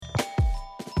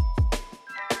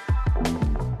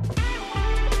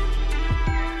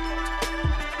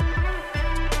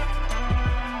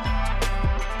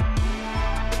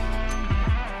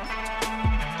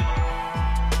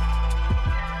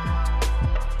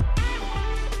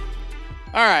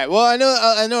All right. Well,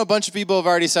 I know a bunch of people have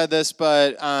already said this,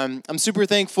 but I'm super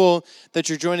thankful that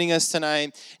you're joining us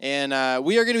tonight. And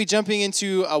we are going to be jumping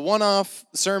into a one-off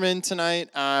sermon tonight.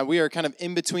 We are kind of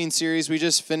in between series. We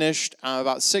just finished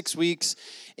about 6 weeks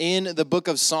in the book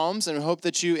of Psalms, and hope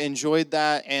that you enjoyed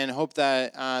that, and hope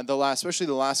that especially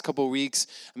the last couple of weeks,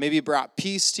 maybe brought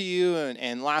peace to you.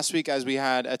 And last week, as we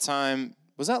had a time,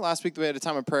 was that last week that we had a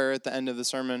time of prayer at the end of the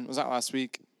sermon? Was that last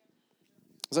week?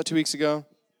 Was that 2 weeks ago?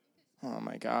 Oh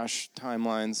my gosh,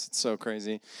 timelines, it's so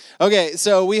crazy. Okay,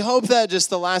 so we hope that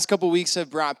just the last couple weeks have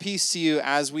brought peace to you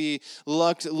as we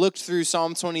looked through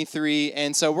Psalm 23.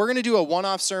 And so we're going to do a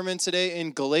one-off sermon today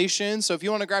in Galatians. So if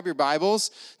you want to grab your Bibles,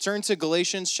 turn to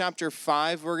Galatians chapter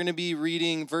 5. We're going to be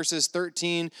reading verses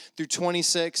 13 through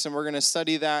 26, and we're going to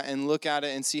study that and look at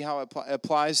it and see how it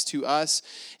applies to us.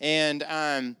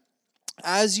 And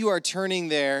as you are turning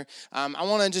there, I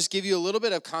want to just give you a little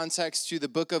bit of context to the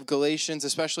book of Galatians,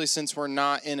 especially since we're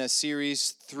not in a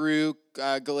series through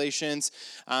Galatians.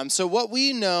 So what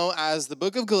we know as the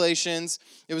book of Galatians,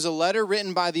 it was a letter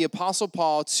written by the Apostle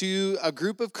Paul to a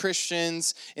group of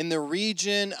Christians in the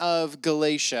region of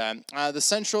Galatia. The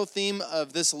central theme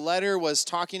of this letter was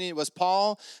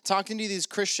Paul talking to these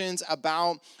Christians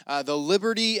about the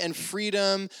liberty and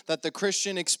freedom that the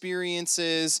Christian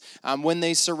experiences when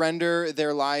they surrender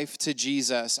their life to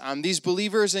Jesus. These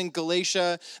believers in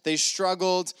Galatia, they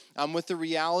struggled with the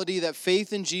reality that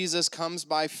faith in Jesus comes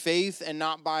by faith and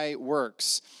not by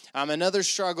works. Another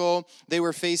struggle they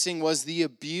were facing was the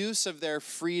abuse of their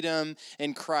freedom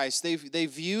in Christ. They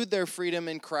viewed their freedom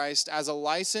in Christ as a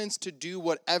license to do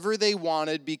whatever they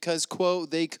wanted because, quote,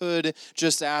 they could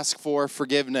just ask for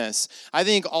forgiveness. I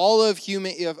think all of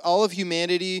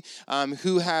humanity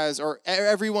who has, or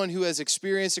everyone who has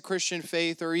experienced a Christian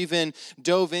faith or even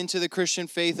dove into the Christian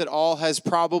faith at all has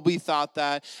probably thought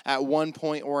that at one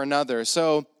point or another.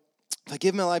 So if I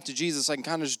give my life to Jesus, I can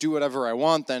kind of just do whatever I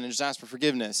want then and just ask for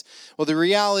forgiveness. Well, the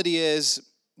reality is,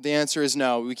 the answer is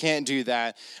no, we can't do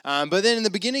that. But then in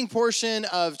the beginning portion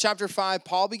of chapter 5,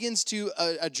 Paul begins to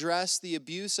address the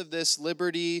abuse of this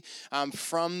liberty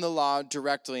from the law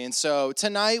directly. And so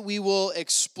tonight we will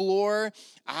explore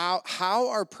how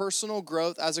our personal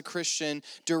growth as a Christian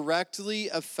directly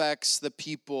affects the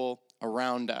people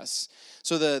around us.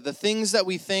 So the things that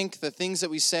we think, the things that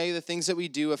we say, the things that we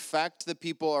do affect the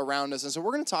people around us. And so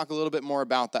we're going to talk a little bit more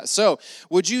about that. So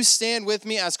would you stand with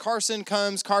me as Carson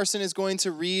comes? Carson is going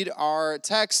to read our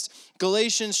text,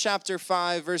 Galatians chapter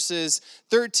 5, verses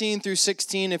 13 through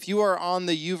 16. If you are on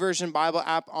the YouVersion Bible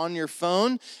app on your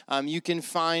phone, you can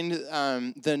find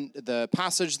the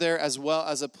passage there as well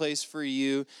as a place for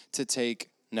you to take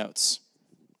notes.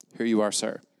 Here you are,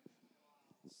 sir.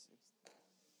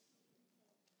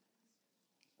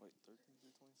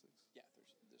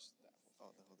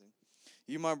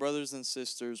 You, my brothers and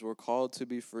sisters, were called to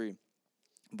be free,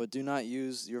 but do not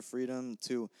use your freedom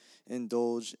to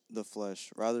indulge the flesh.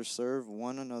 Rather, serve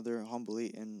one another humbly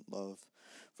in love.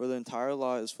 For the entire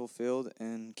law is fulfilled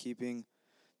in keeping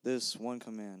this one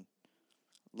command.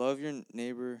 Love your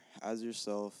neighbor as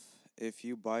yourself. If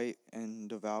you bite and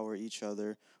devour each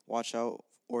other, watch out,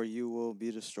 or you will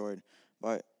be destroyed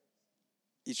by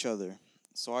each other.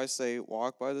 So I say,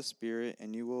 walk by the Spirit,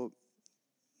 and you will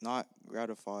not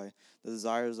gratify the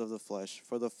desires of the flesh.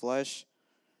 For the flesh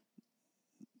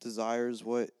desires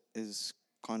what is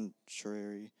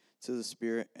contrary to the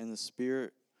Spirit, and the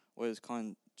Spirit what is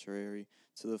contrary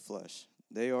to the flesh.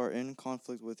 They are in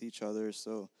conflict with each other,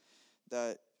 so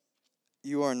that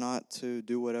you are not to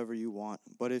do whatever you want.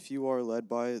 But if you are led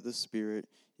by the Spirit,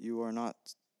 you are not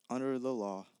under the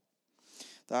law.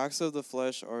 The acts of the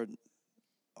flesh are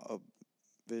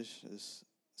vicious,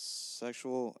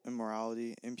 sexual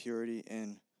immorality, impurity,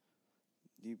 and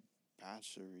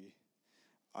debauchery,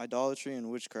 idolatry and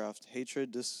witchcraft,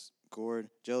 hatred, discord,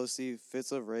 jealousy,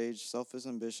 fits of rage, selfish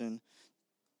ambition,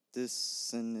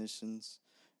 dissensions,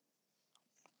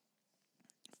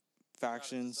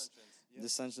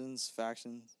 dissensions,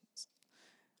 factions,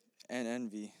 and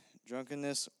envy,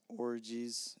 drunkenness,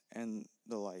 orgies, and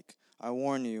the like. I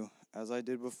warn you, as I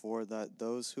did before, that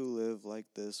those who live like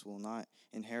this will not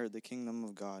inherit the kingdom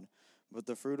of God. But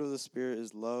the fruit of the Spirit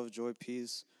is love, joy,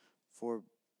 peace,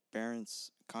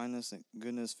 forbearance, kindness,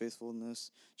 goodness,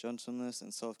 faithfulness, gentleness,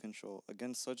 and self-control.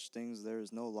 Against such things there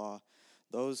is no law.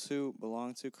 Those who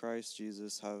belong to Christ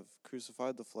Jesus have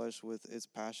crucified the flesh with its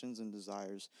passions and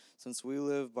desires. Since we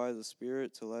live by the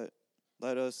Spirit,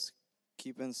 let us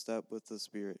keep in step with the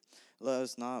Spirit. Let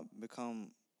us not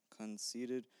become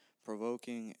conceited,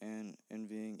 provoking, and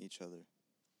envying each other.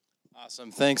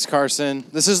 Awesome. Thanks, Carson.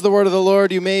 This is the word of the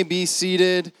Lord. You may be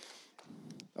seated.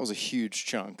 That was a huge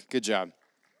chunk. Good job.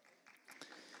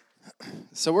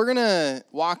 So we're going to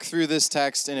walk through this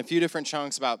text in a few different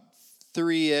chunks, about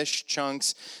 3-ish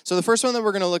chunks. So the first one that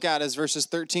we're going to look at is verses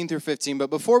 13 through 15. But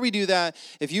before we do that,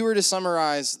 if you were to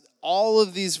summarize all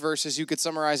of these verses, you could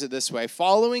summarize it this way.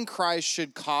 Following Christ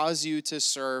should cause you to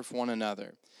serve one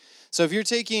another. So if you're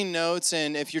taking notes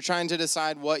and if you're trying to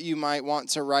decide what you might want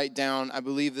to write down, I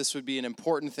believe this would be an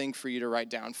important thing for you to write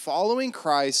down. Following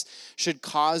Christ should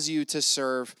cause you to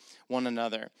serve one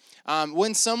another.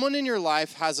 When someone in your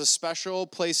life has a special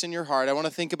place in your heart, I want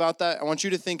to think about that. I want you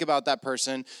to think about that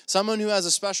person. Someone who has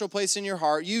a special place in your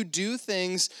heart, you do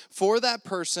things for that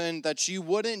person that you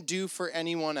wouldn't do for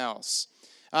anyone else.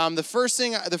 The first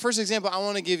example I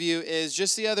want to give you is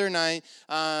just the other night,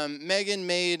 Megan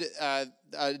made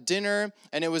dinner,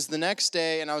 and it was the next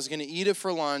day, and I was going to eat it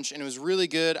for lunch, and it was really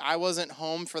good. I wasn't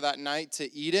home for that night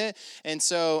to eat it, and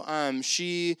so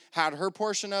she had her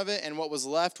portion of it, and what was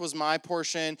left was my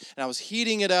portion, and I was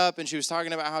heating it up, and she was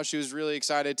talking about how she was really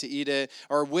excited to eat it,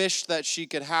 or wished that she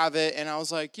could have it, and I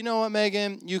was like, you know what,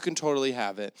 Megan, you can totally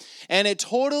have it, and it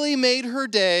totally made her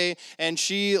day, and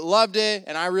she loved it,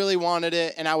 and I really wanted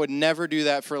it, and I would never do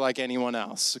that for like anyone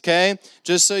else, okay?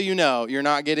 Just so you know, you're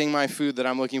not getting my food that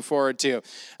I'm looking forward to.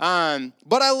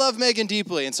 But I love Megan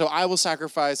deeply, and so I will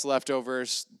sacrifice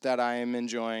leftovers that I am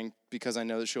enjoying because I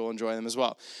know that she'll enjoy them as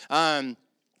well. And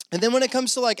then when it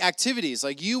comes to like activities,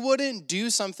 like you wouldn't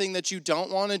do something that you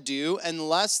don't want to do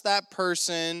unless that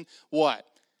person, what?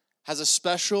 Has a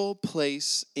special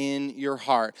place in your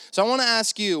heart. So I want to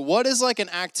ask you, what is like an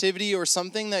activity or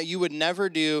something that you would never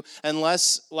do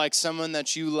unless like someone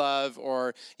that you love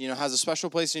or, you know, has a special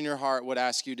place in your heart would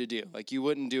ask you to do? Like you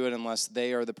wouldn't do it unless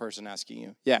they are the person asking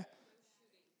you. Yeah.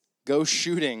 Go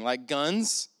shooting, like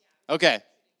guns? Okay.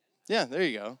 Yeah, there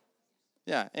you go.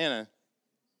 Yeah, Anna.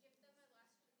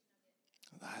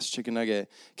 Last chicken nugget.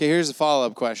 Okay, here's a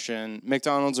follow-up question.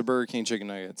 McDonald's or Burger King chicken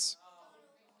nuggets?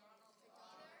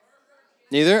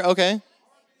 Neither? Okay.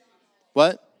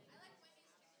 What?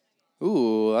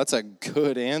 Ooh, that's a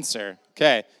good answer.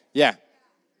 Okay, yeah.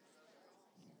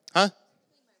 Huh?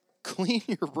 Clean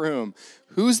your room.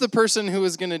 Who's the person who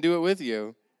is going to do it with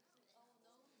you?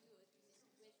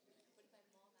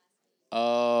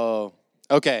 Oh,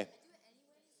 okay.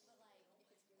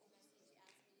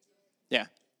 Yeah.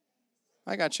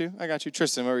 I got you.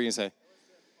 Tristan, what were you going to say?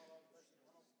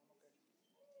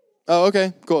 Oh,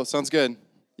 okay. Cool. Sounds good.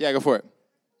 Yeah, go for it.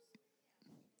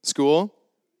 School?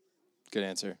 Good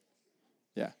answer.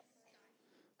 Yeah.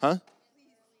 Huh?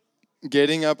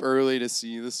 Getting up early to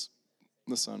see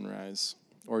the sunrise,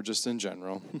 or just in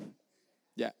general.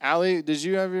 Yeah. Allie, did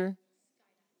you have your?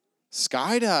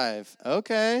 Skydive.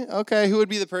 Okay. Who would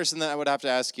be the person that I would have to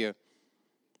ask you?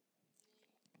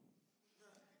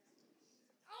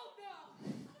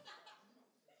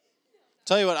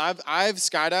 Tell you what, I've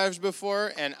skydived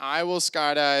before, and I will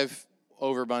skydive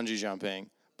over bungee jumping.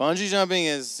 Bungee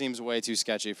jumping seems way too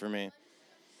sketchy for me.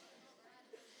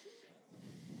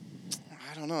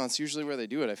 I don't know. That's usually where they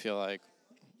do it, I feel like.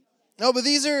 No, but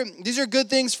these are good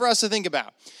things for us to think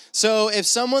about. So if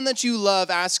someone that you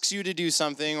love asks you to do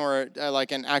something or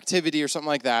like an activity or something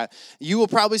like that, you will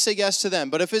probably say yes to them.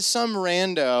 But if it's some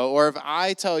rando, or if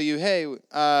I tell you, hey,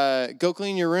 go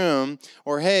clean your room,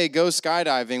 or hey, go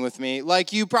skydiving with me,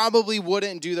 like you probably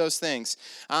wouldn't do those things.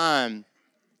 And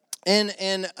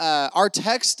our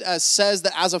text says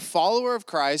that as a follower of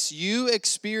Christ, you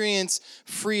experience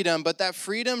freedom, but that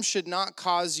freedom should not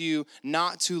cause you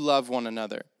not to love one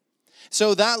another.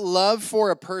 So that love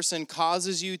for a person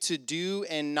causes you to do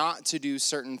and not to do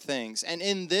certain things. And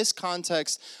in this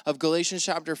context of Galatians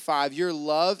chapter 5, your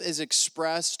love is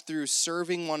expressed through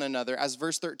serving one another, as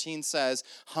verse 13 says,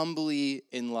 humbly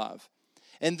in love.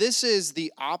 And this is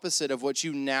the opposite of what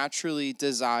you naturally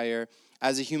desire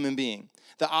as a human being.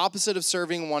 The opposite of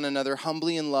serving one another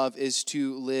humbly in love is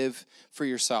to live for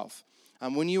yourself.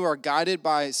 When you are guided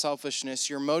by selfishness,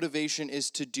 your motivation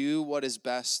is to do what is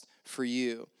best for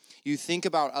you. You think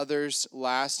about others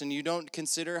last, and you don't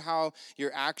consider how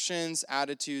your actions,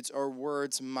 attitudes, or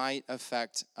words might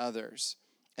affect others.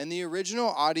 And the original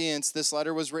audience this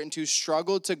letter was written to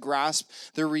struggled to grasp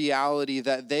the reality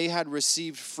that they had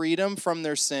received freedom from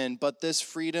their sin, but this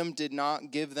freedom did not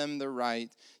give them the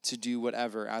right to do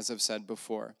whatever, as I've said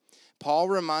before. Paul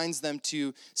reminds them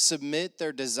to submit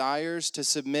their desires, to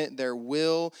submit their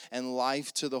will and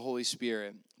life to the Holy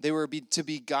Spirit. They were to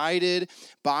be guided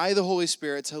by the Holy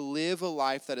Spirit to live a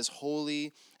life that is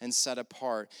holy and set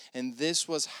apart. And this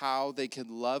was how they could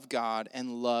love God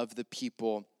and love the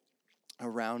people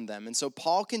around them. And so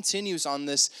Paul continues on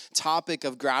this topic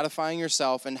of gratifying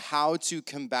yourself and how to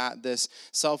combat this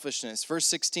selfishness. Verse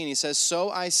 16, he says, "So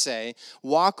I say,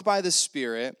 walk by the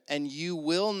Spirit, and you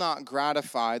will not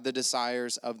gratify the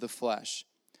desires of the flesh.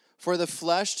 For the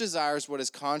flesh desires what is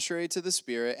contrary to the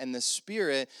Spirit, and the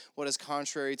Spirit what is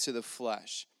contrary to the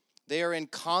flesh. They are in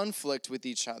conflict with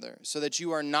each other, so that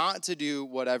you are not to do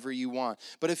whatever you want.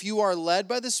 But if you are led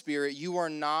by the Spirit, you are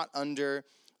not under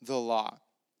the law."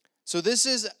 So this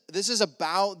is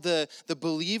about the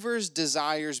believer's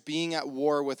desires being at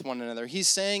war with one another. He's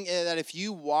saying that if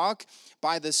you walk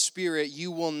by the Spirit,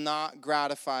 you will not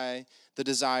gratify the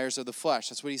desires of the flesh.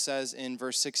 That's what he says in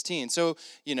verse 16. So,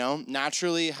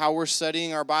 naturally, how we're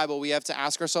studying our Bible, we have to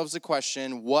ask ourselves the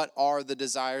question, what are the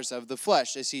desires of the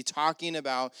flesh? Is he talking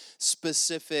about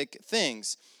specific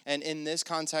things? And in this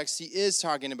context, he is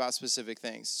talking about specific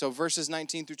things. So verses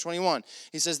 19 through 21,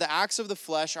 he says, "The acts of the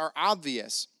flesh are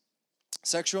obvious: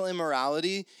 sexual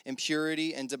immorality,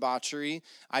 impurity and debauchery,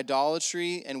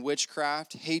 idolatry and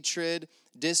witchcraft, hatred,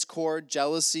 discord,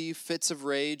 jealousy, fits of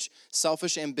rage,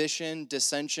 selfish ambition,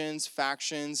 dissensions,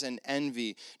 factions, and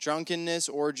envy, drunkenness,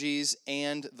 orgies,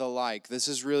 and the like." This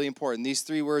is really important. These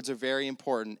three words are very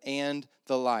important. And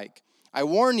the like. "I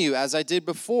warn you, as I did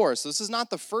before," so this is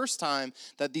not the first time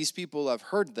that these people have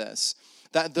heard this,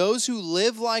 "that those who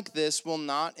live like this will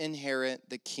not inherit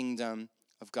the kingdom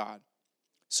of God."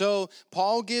 So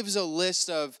Paul gives a list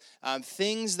of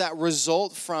things that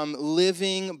result from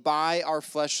living by our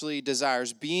fleshly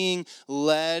desires, being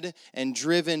led and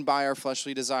driven by our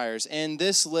fleshly desires. And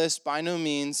this list by no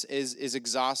means is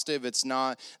exhaustive. It's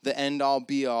not the end-all,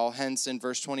 be-all. Hence in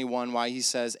verse 21 why he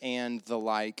says, "and the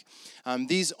like."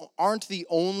 These aren't the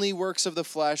only works of the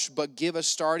flesh, but give a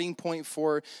starting point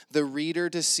for the reader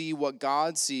to see what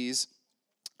God sees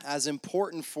as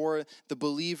important for the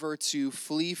believer to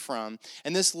flee from.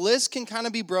 And this list can kind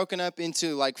of be broken up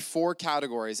into like 4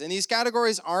 categories. And these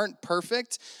categories aren't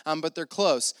perfect, but they're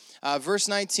close. Verse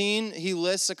 19, he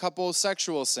lists a couple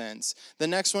sexual sins. The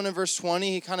next one in verse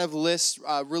 20, he kind of lists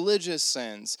religious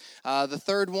sins. The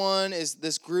third one is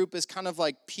this group is kind of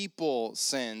like people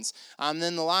sins.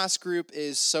 Then the last group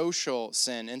is social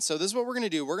sin. And so this is what we're going to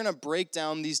do. We're going to break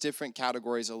down these different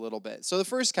categories a little bit. So the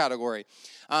first category,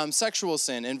 sexual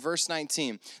sin. In verse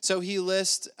 19. So he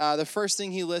lists, the first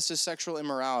thing he lists is sexual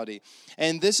immorality.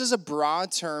 And this is a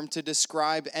broad term to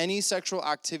describe any sexual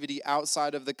activity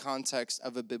outside of the context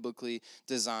of a biblically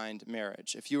designed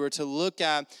marriage. If you were to look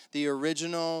at the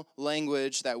original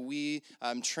language that we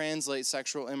translate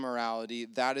sexual immorality,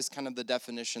 that is kind of the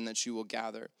definition that you will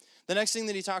gather. The next thing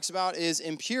that he talks about is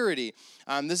impurity.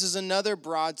 This is another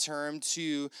broad term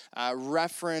to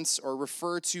reference or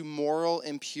refer to moral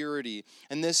impurity.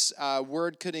 And this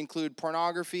word could include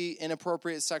pornography,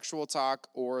 inappropriate sexual talk,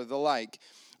 or the like.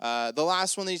 The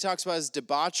last one that he talks about is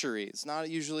debauchery. It's not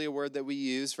usually a word that we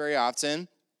use very often.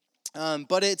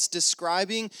 But it's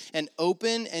describing an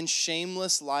open and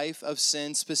shameless life of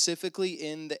sin, specifically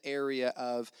in the area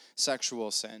of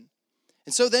sexual sin.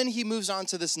 And so then he moves on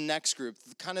to this next group,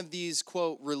 kind of these,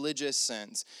 quote, religious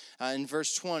sins. In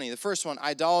verse 20, the first one,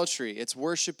 idolatry. It's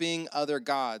worshiping other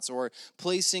gods or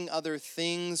placing other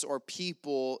things or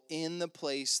people in the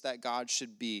place that God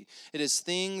should be. It is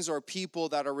things or people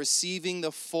that are receiving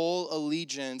the full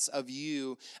allegiance of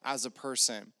you as a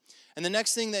person. And the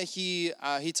next thing that he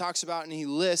talks about and he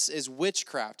lists is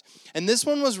witchcraft. And this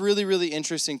one was really, really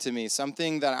interesting to me,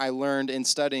 something that I learned in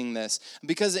studying this.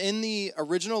 Because in the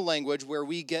original language where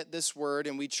we get this word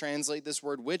and we translate this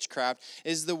word witchcraft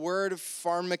is the word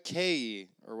pharmakeia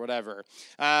or whatever,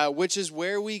 which is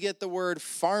where we get the word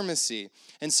pharmacy.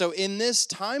 And so in this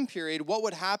time period, what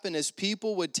would happen is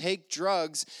people would take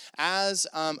drugs as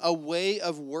a way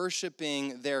of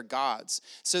worshiping their gods.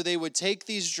 So they would take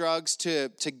these drugs to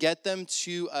get them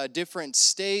to a different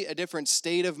state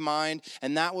of mind,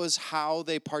 and that was how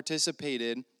they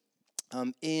participated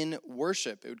in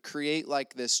worship. It would create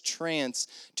like this trance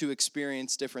to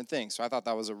experience different things. So I thought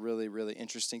that was a really, really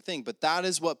interesting thing. But that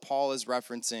is what Paul is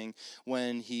referencing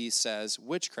when he says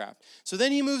witchcraft. So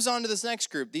then he moves on to this next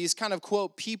group, these kind of,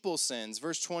 quote, people sins,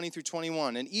 verse 20 through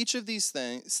 21. And each of these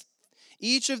things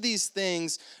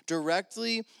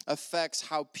directly affects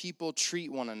how people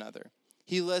treat one another.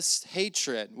 He lists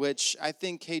hatred, which I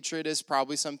think hatred is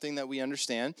probably something that we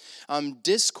understand.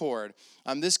 Discord.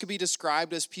 This could be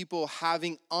described as people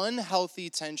having unhealthy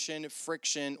tension,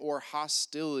 friction, or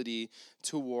hostility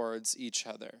towards each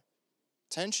other.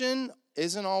 Tension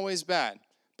isn't always bad,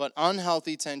 but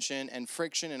unhealthy tension and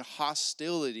friction and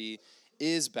hostility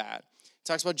is bad. It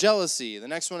talks about jealousy. The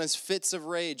next one is fits of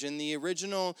rage. And the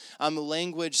original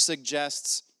language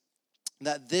suggests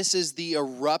that this is the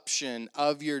eruption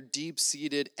of your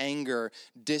deep-seated anger,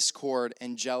 discord,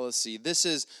 and jealousy. This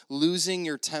is losing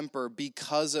your temper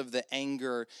because of the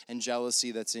anger and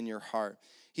jealousy that's in your heart.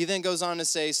 He then goes on to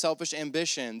say selfish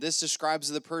ambition. This describes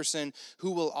the person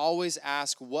who will always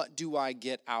ask, what do I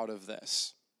get out of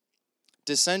this?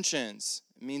 Dissensions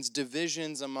means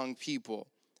divisions among people.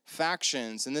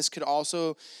 Factions, and this could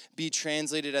also be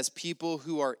translated as people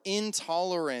who are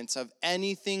intolerant of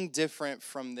anything different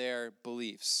from their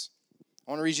beliefs.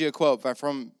 I want to read you a quote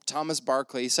from Thomas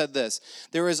Barclay. He said this: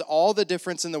 "There is all the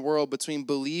difference in the world between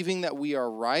believing that we are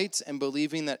right and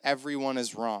believing that everyone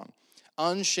is wrong.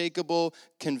 Unshakable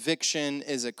conviction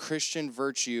is a Christian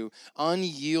virtue.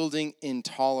 Unyielding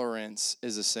intolerance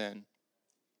is a sin."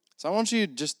 So I want you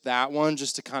just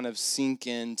to kind of sink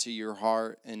into your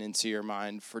heart and into your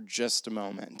mind for just a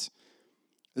moment.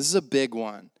 This is a big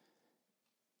one.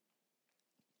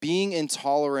 Being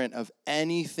intolerant of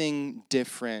anything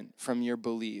different from your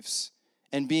beliefs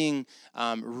and being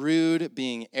rude,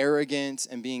 being arrogant,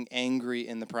 and being angry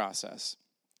in the process.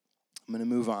 I'm going to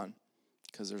move on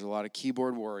because there's a lot of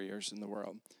keyboard warriors in the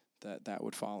world that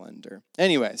would fall under.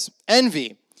 Anyways,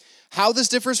 envy. How this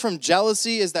differs from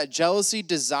jealousy is that jealousy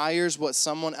desires what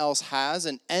someone else has,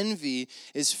 and envy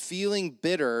is feeling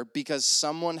bitter because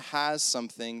someone has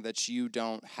something that you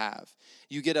don't have.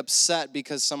 You get upset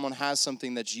because someone has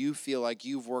something that you feel like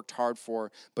you've worked hard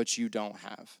for, but you don't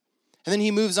have. And then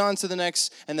he moves on to the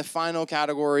next and the final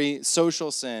category, social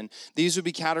sin. These would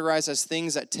be categorized as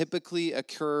things that typically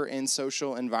occur in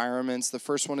social environments. The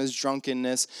first one is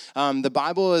drunkenness. The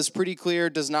Bible is pretty clear,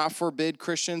 does not forbid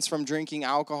Christians from drinking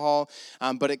alcohol,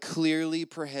 but it clearly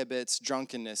prohibits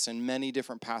drunkenness in many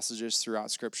different passages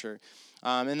throughout Scripture.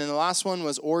 And then the last one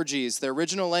was orgies. The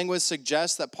original language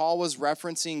suggests that Paul was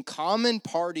referencing common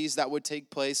parties that would take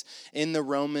place in the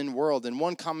Roman world. And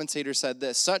one commentator said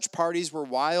this: "Such parties were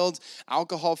wild,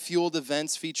 alcohol-fueled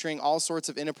events featuring all sorts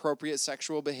of inappropriate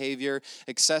sexual behavior,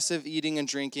 excessive eating and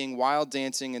drinking, wild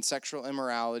dancing, and sexual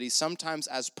immorality, sometimes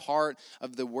as part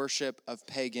of the worship of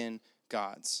pagan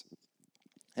gods."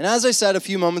 And as I said a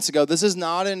few moments ago, this is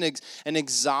not an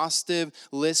exhaustive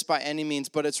list by any means,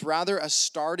 but it's rather a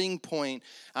starting point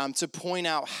to point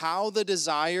out how the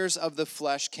desires of the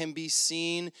flesh can be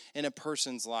seen in a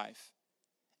person's life.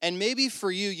 And maybe for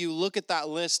you, you look at that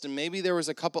list and maybe there was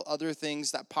a couple other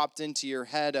things that popped into your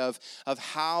head of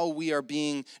how we are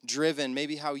being driven,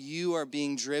 maybe how you are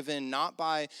being driven not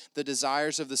by the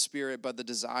desires of the Spirit, but the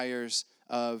desires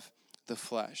of the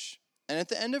flesh. And at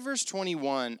the end of verse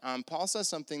 21, Paul says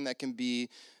something that can be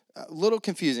a little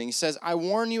confusing. He says, "I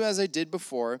warn you, as I did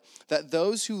before, that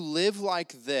those who live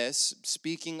like this,"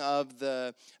 speaking of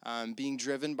the being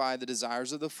driven by the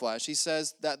desires of the flesh, he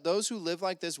says that those who live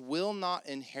like this will not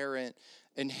inherit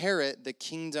the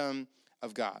kingdom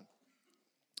of God.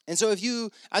 And so as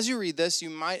you read this, you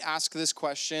might ask this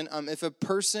question: if a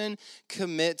person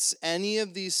commits any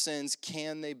of these sins,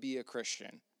 can they be a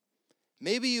Christian?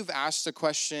 Maybe you've asked a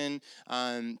question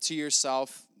to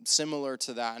yourself similar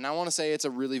to that. And I want to say it's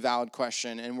a really valid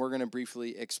question, and we're going to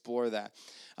briefly explore that.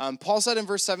 Paul said in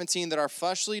verse 17 that our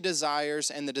fleshly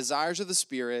desires and the desires of the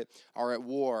Spirit are at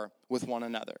war with one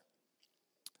another.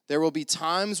 There will be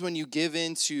times when you give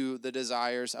in to the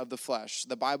desires of the flesh.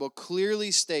 The Bible clearly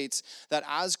states that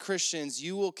as Christians,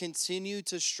 you will continue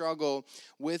to struggle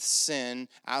with sin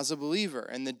as a believer.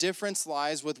 And the difference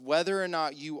lies with whether or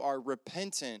not you are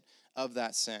repentant of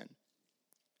that sin.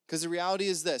 Because the reality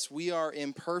is this: we are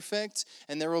imperfect,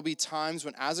 and there will be times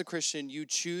when, as a Christian, you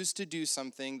choose to do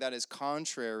something that is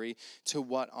contrary to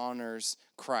what honors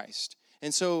Christ.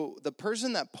 And so the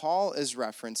person that Paul is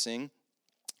referencing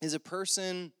is a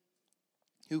person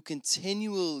who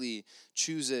continually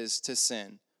chooses to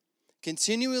sin.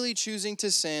 Continually choosing to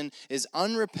sin is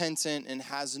unrepentant and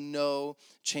has no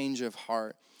change of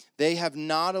heart. They have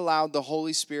not allowed the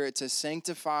Holy Spirit to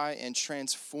sanctify and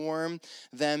transform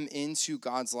them into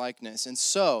God's likeness. And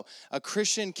so, a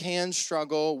Christian can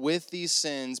struggle with these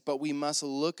sins, but we must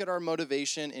look at our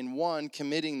motivation in one,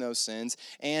 committing those sins,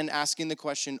 and asking the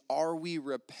question, are we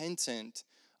repentant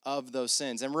of those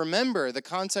sins? And remember the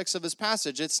context of this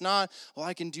passage. It's not, well,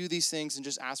 I can do these things and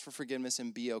just ask for forgiveness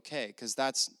and be okay, because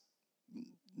that's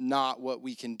not what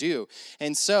we can do.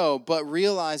 And so, but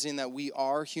realizing that we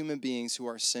are human beings who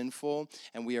are sinful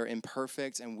and we are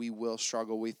imperfect and we will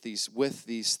struggle with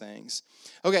these things.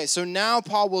 Okay, so now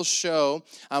Paul will show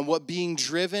what being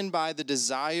driven by the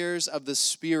desires of the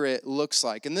Spirit looks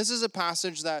like. And this is a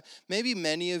passage that maybe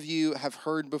many of you have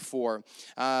heard before.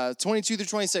 22 through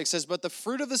 26 says, "But the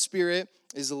fruit of the Spirit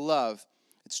is love.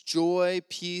 It's joy,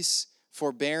 peace,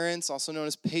 forbearance, also known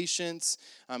as patience,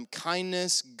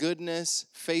 kindness, goodness,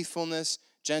 faithfulness,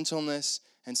 gentleness,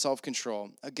 and self-control.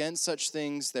 Against such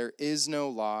things there is no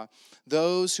law.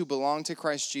 Those who belong to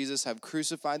Christ Jesus have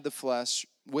crucified the flesh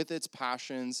with its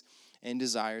passions and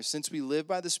desires. Since we live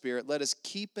by the Spirit, let us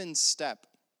keep in step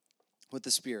with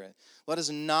the Spirit. Let us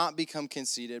not become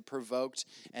conceited, provoked,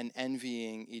 and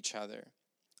envying each other.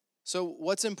 So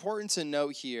what's important to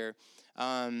note here,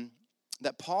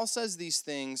 that Paul says these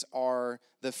things are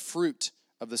the fruit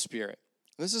of the Spirit.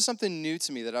 This is something new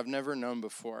to me that I've never known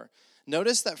before.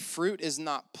 Notice that fruit is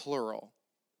not plural.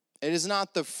 It is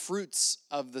not the fruits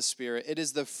of the Spirit. It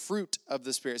is the fruit of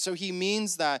the Spirit. So he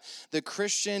means that the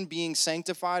Christian being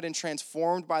sanctified and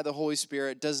transformed by the Holy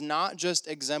Spirit does not just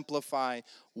exemplify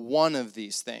one of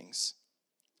these things.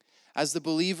 As the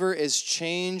believer is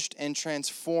changed and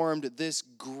transformed, this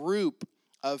group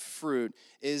of fruit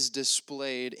is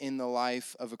displayed in the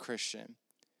life of a Christian.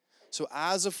 So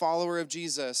as a follower of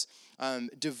Jesus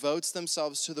devotes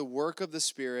themselves to the work of the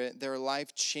Spirit, their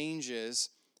life changes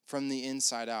from the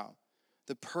inside out.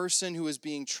 The person who is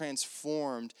being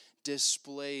transformed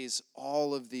displays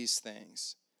all of these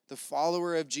things. The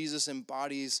follower of Jesus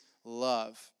embodies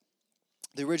love.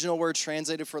 The original word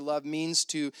translated for love means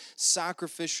to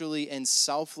sacrificially and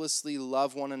selflessly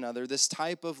love one another. This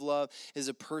type of love is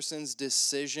a person's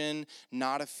decision,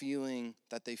 not a feeling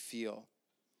that they feel.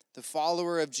 The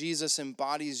follower of Jesus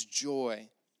embodies joy.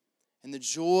 And the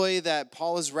joy that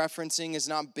Paul is referencing is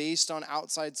not based on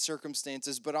outside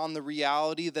circumstances, but on the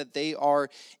reality that they are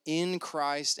in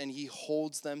Christ and he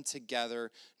holds them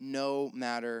together no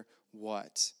matter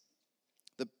what.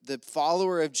 The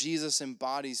follower of Jesus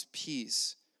embodies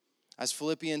peace. As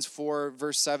Philippians 4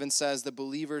 verse 7 says, the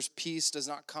believer's peace does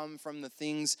not come from the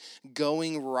things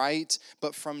going right,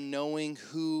 but from knowing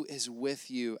who is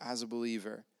with you as a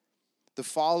believer. The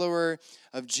follower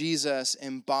of Jesus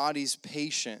embodies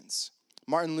patience.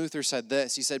 Martin Luther said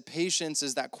this. He said, patience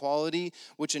is that quality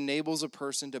which enables a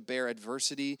person to bear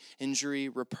adversity, injury,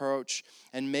 reproach,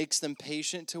 and makes them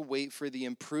patient to wait for the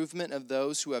improvement of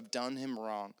those who have done him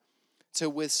wrong. To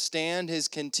withstand his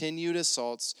continued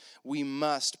assaults, we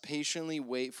must patiently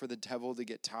wait for the devil to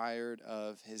get tired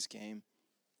of his game.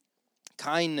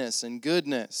 Kindness and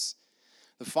goodness.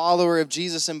 The follower of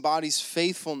Jesus embodies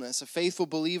faithfulness. A faithful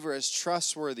believer is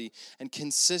trustworthy and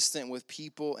consistent with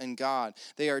people and God.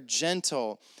 They are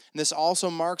gentle. And this also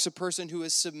marks a person who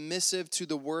is submissive to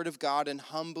the word of God and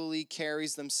humbly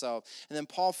carries themselves. And then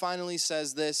Paul finally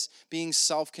says this, being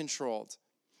self-controlled.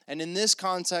 And in this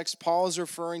context, Paul is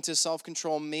referring to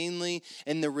self-control mainly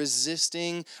in the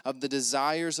resisting of the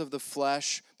desires of the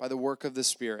flesh by the work of the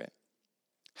Spirit.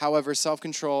 However,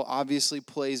 self-control obviously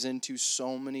plays into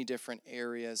so many different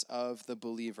areas of the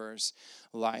believer's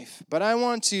life. But I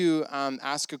want to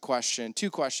ask a question, two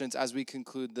questions as we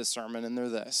conclude this sermon, and they're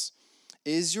this.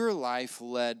 Is your life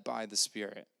led by the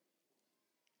Spirit?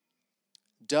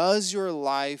 Does your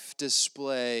life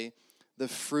display the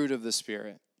fruit of the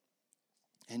Spirit?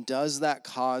 And does that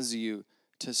cause you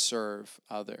to serve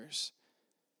others?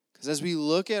 Because as we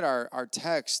look at our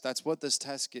text, that's what this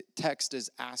text is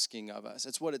asking of us.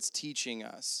 It's what it's teaching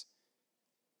us.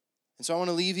 And so I want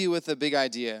to leave you with a big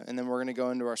idea, and then we're going to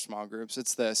go into our small groups.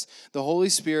 It's this. The Holy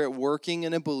Spirit working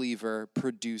in a believer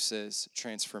produces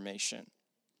transformation.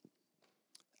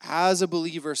 As a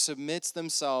believer submits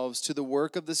themselves to the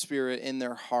work of the Spirit in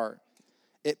their heart,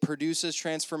 it produces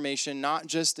transformation, not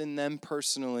just in them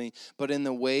personally, but in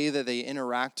the way that they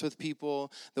interact with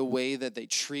people, the way that they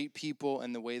treat people,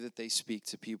 and the way that they speak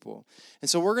to people. And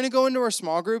so we're going to go into our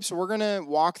small groups. We're going to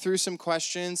walk through some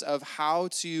questions of how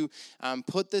to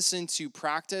put this into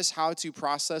practice, how to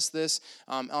process this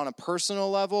on a personal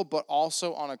level, but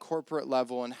also on a corporate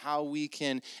level, and how we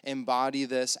can embody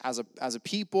this as a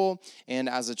people and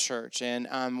as a church.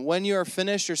 And when you are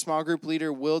finished, your small group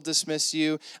leader will dismiss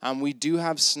you. We do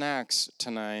have snacks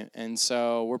tonight, and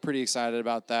so we're pretty excited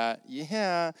about that.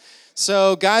 Yeah.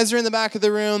 So guys are in the back of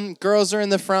the room, girls are in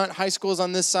the front, high school is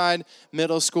on this side,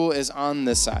 middle school is on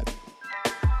this side.